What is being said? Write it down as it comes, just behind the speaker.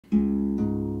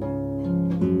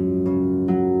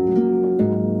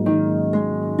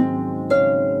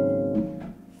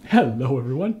Hello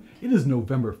everyone, it is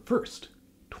November 1st,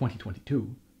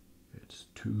 2022. It's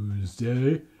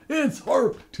Tuesday. It's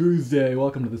Harp Tuesday.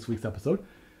 Welcome to this week's episode.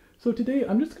 So today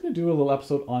I'm just going to do a little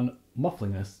episode on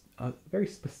muffling, a very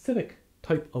specific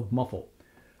type of muffle.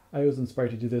 I was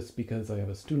inspired to do this because I have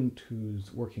a student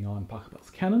who's working on Pachelbel's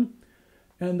Canon,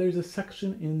 and there's a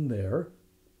section in there,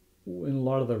 in a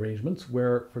lot of the arrangements,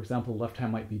 where, for example, left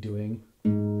hand might be doing,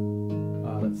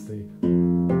 let's see,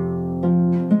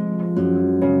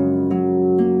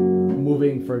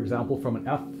 moving, for example, from an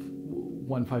F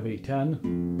 1 5 8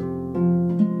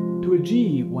 10 to a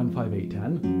G 1 5 8 10.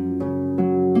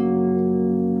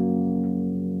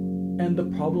 And the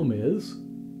problem is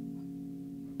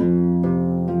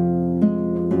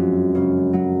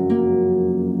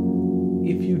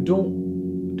if you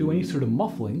don't do any sort of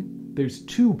muffling, there's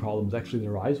two problems actually that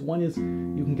arise. One is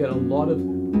you can get a lot of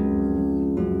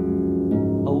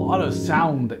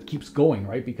sound that keeps going,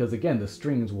 right? Because again, the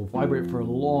strings will vibrate for a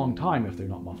long time if they're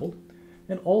not muffled.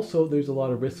 And also there's a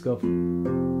lot of risk of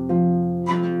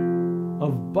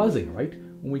buzzing, right?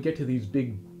 When we get to these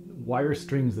big wire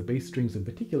strings, the bass strings in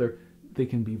particular, they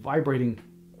can be vibrating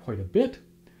quite a bit.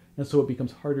 And so it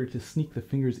becomes harder to sneak the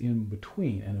fingers in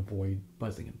between and avoid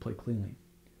buzzing and play cleanly.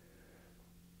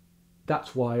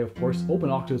 That's why, of course, open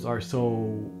octaves are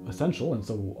so essential and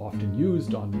so often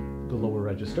used on the lower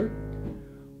register.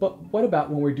 But what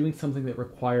about when we're doing something that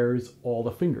requires all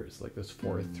the fingers, like this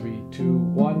 4, 3, 2,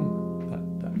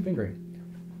 1, that fingering?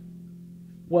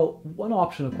 Well, one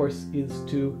option, of course, is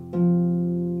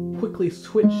to quickly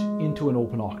switch into an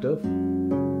open octave,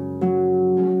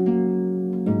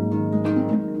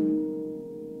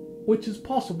 which is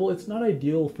possible. It's not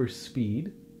ideal for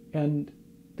speed, and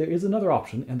there is another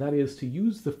option, and that is to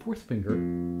use the fourth finger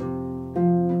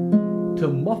to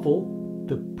muffle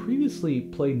the previously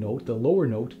played note, the lower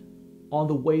note, on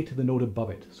the way to the note above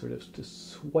it, sort of to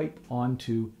swipe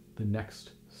onto the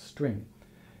next string.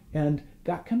 And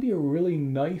that can be a really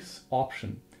nice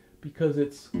option because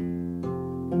it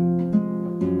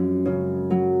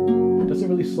doesn't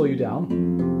really slow you down.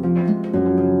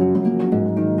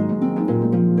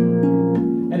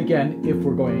 And again, if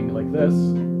we're going like this,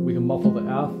 we can muffle the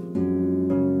F.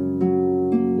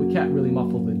 We can't really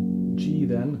muffle the G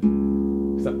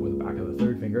then, except with the back of the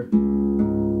third finger.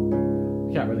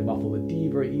 We can't really muffle the D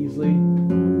very easily,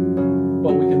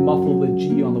 but we can muffle the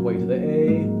G on the way to the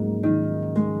A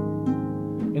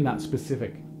in that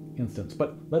specific instance.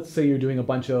 But let's say you're doing a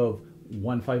bunch of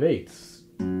 1 5 8s.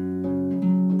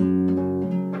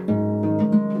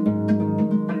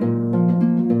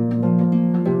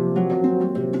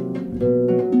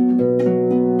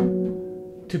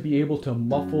 To be able to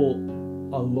muffle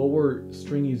a lower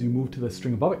string as you move to the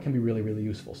string above it can be really, really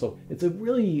useful. So it's a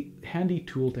really handy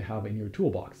tool to have in your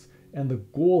toolbox. And the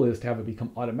goal is to have it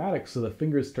become automatic so the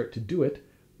fingers start to do it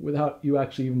without you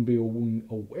actually even being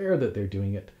aware that they're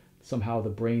doing it. Somehow the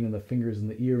brain and the fingers and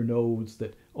the ear knows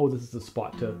that, oh, this is the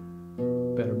spot to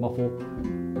better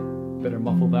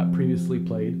muffle that previously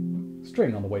played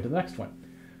string on the way to the next one.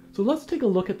 So let's take a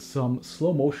look at some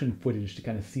slow motion footage to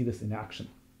kind of see this in action.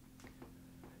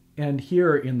 And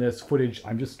here in this footage,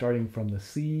 I'm just starting from the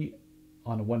C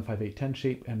on a 1 5 8 10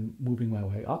 shape and moving my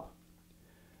way up.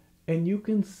 And you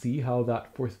can see how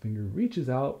that fourth finger reaches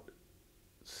out,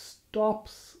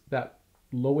 stops that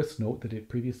lowest note that it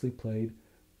previously played,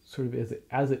 sort of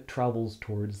as it travels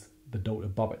towards the note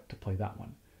above it to play that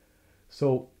one.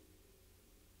 So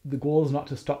the goal is not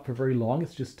to stop for very long,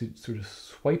 it's just to sort of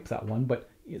swipe that one, but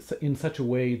it's in such a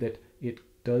way that it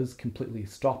does completely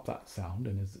stop that sound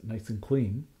and is nice and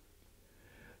clean.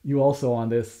 You also on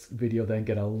this video then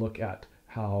get a look at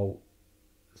how,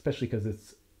 especially because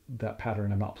it's that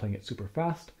pattern, I'm not playing it super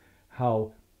fast,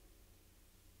 how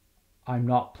I'm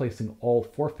not placing all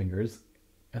four fingers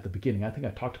at the beginning. I think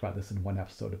I talked about this in one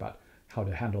episode about how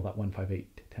to handle that 1 5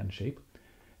 8 10 shape.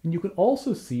 And you can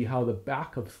also see how the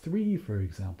back of 3, for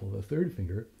example, the third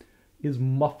finger, is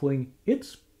muffling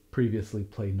its previously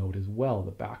played note as well.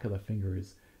 The back of the finger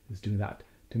is doing that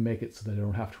to make it so that I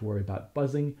don't have to worry about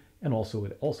buzzing, and also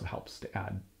it also helps to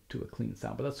add to a clean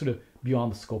sound. But that's sort of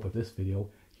beyond the scope of this video.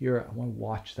 Here I want to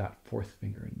watch that fourth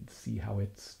finger and see how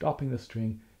it's stopping the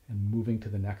string and moving to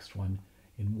the next one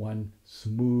in one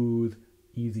smooth,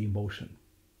 easy motion.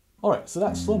 All right, so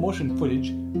that slow motion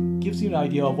footage gives you an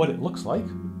idea of what it looks like.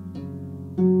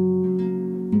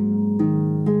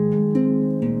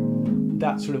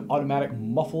 That sort of automatic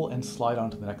muffle and slide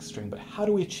onto the next string. But how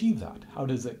do we achieve that? How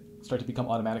does it start to become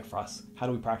automatic for us? How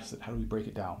do we practice it? How do we break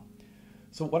it down?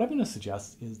 So what I'm going to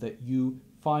suggest is that you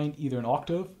find either an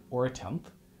octave or a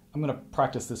tenth. I'm going to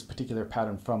practice this particular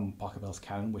pattern from Pachelbel's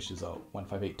Canon, which is a 1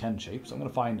 5 8 10 shape. So I'm going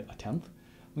to find a tenth.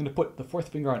 I'm going to put the fourth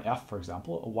finger on F, for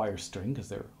example, a wire string, because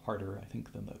they're harder, I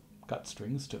think, than the gut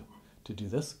strings to do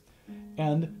this,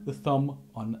 and the thumb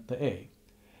on the A.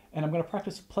 And I'm going to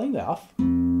practice playing the F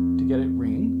to get it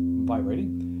ringing,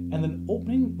 vibrating, and then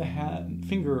opening the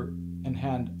finger and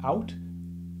hand out,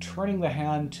 turning the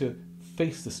hand to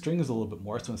face the strings a little bit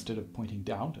more, so instead of pointing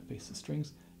down to face the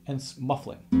strings, and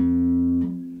muffling.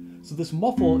 So this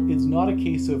muffle is not a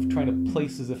case of trying to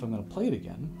place as if I'm going to play it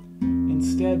again.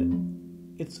 Instead,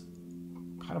 it's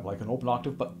kind of like an open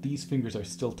octave, but these fingers are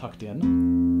still tucked in.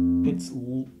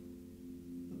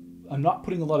 I'm not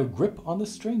putting a lot of grip on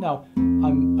this string. Now,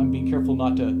 I'm being careful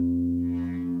not to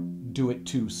do it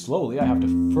too slowly. I have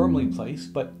to firmly place,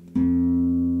 but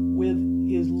with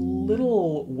as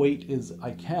little weight as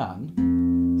I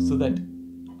can, so that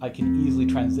I can easily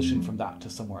transition from that to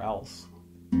somewhere else.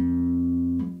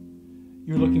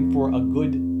 You're looking for a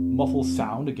good muffle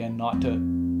sound, again, not to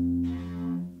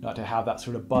have that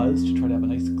sort of buzz, to try to have a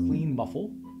nice clean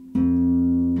muffle.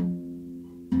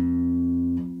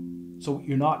 So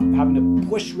you're not having to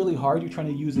push really hard, you're trying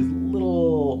to use as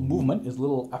little movement, as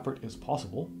little effort as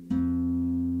possible.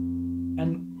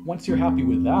 And once you're happy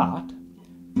with that,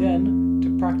 then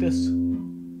to practice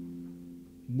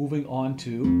moving on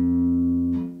to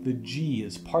the G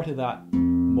as part of that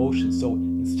motion. So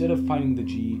instead of finding the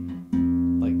G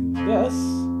like this,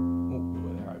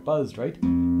 oh, there I buzzed, right?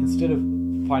 Instead of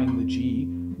finding the G,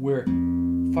 we're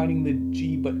finding the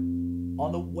G, but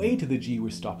on the way to the G,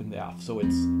 we're stopping the F. So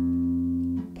it's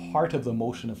part of the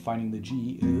motion of finding the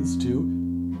G is to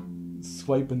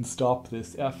swipe and stop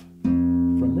this F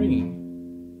from ringing.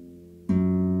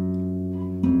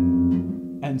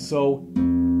 And so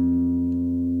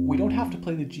we don't have to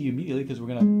play the G immediately because we're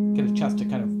going to get a chance to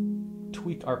kind of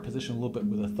tweak our position a little bit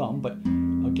with a thumb. But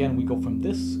again, we go from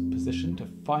this position to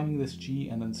finding this G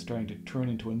and then starting to turn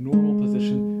into a normal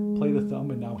position, play the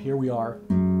thumb, and now here we are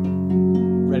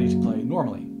ready to play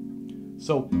normally.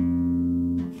 So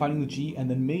finding the G and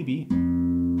then maybe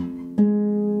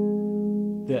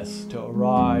this to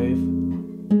arrive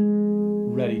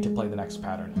ready to play the next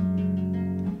pattern.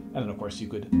 And then of course you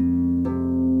could,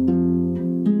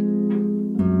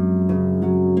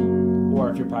 or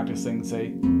if you're practicing, say,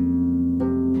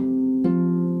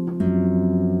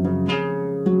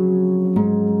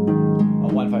 a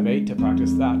 1-5-8 to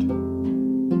practice that.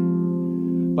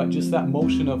 But just that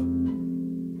motion of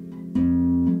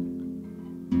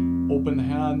open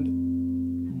hand,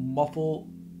 muffle,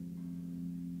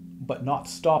 but not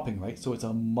stopping, right? So it's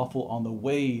a muffle on the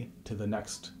way to the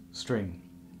next string.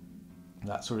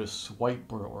 That sort of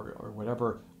swipe or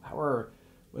whatever,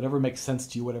 whatever makes sense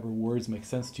to you, whatever words make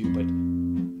sense to you, but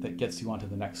that gets you onto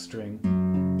the next string,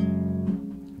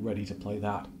 ready to play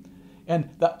that. And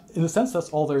that, in a sense, that's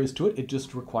all there is to it. It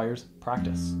just requires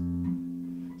practice.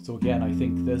 So again, I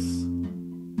think this,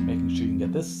 making sure you can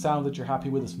get this sound that you're happy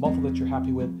with, this muffle that you're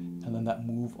happy with, and then that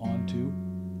move on to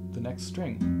the next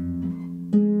string.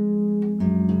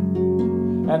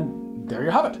 And there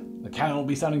you have it. The Canon will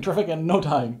be sounding terrific in no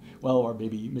time. Well, or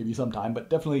maybe sometime, but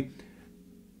definitely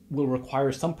will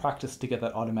require some practice to get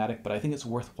that automatic, but I think it's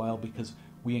worthwhile because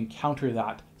we encounter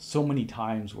that so many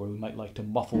times where we might like to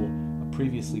muffle a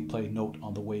previously played note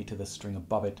on the way to the string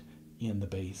above it in the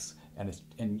bass. And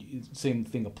same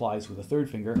thing applies with a third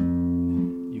finger.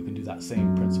 You can do that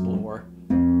same principle, or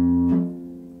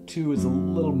 2 is a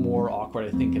little more awkward,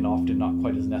 I think, and often not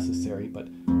quite as necessary, but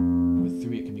with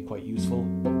 3 it can be quite useful.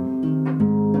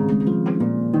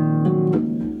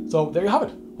 So there you have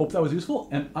it. Hope that was useful,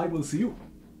 and I will see you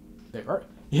there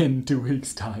in 2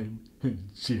 weeks' time.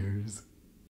 Cheers.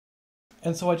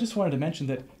 And so I just wanted to mention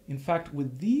that, in fact,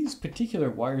 with these particular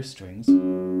wire strings,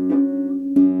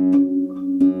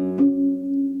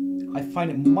 I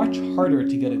find it much harder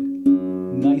to get a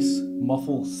nice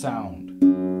muffle sound.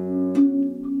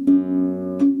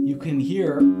 You can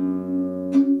hear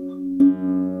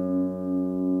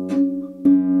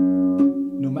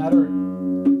no matter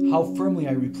how firmly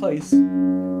I replace,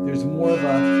 there's more of a,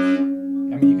 I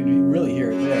mean, you can really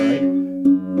hear it there, right?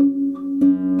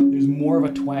 There's more of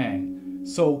a twang.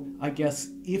 So I guess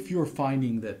if you're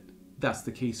finding that that's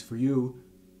the case for you,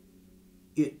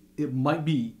 it might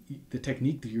be the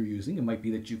technique that you're using. It might be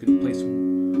that you can place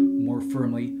more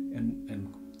firmly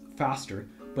and faster,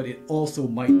 but it also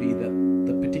might be that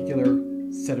the particular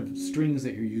set of strings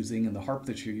that you're using and the harp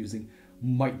that you're using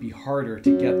might be harder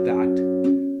to get that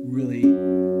really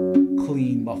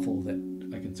clean muffle that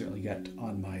I can certainly get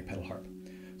on my pedal harp.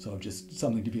 So just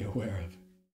something to be aware of.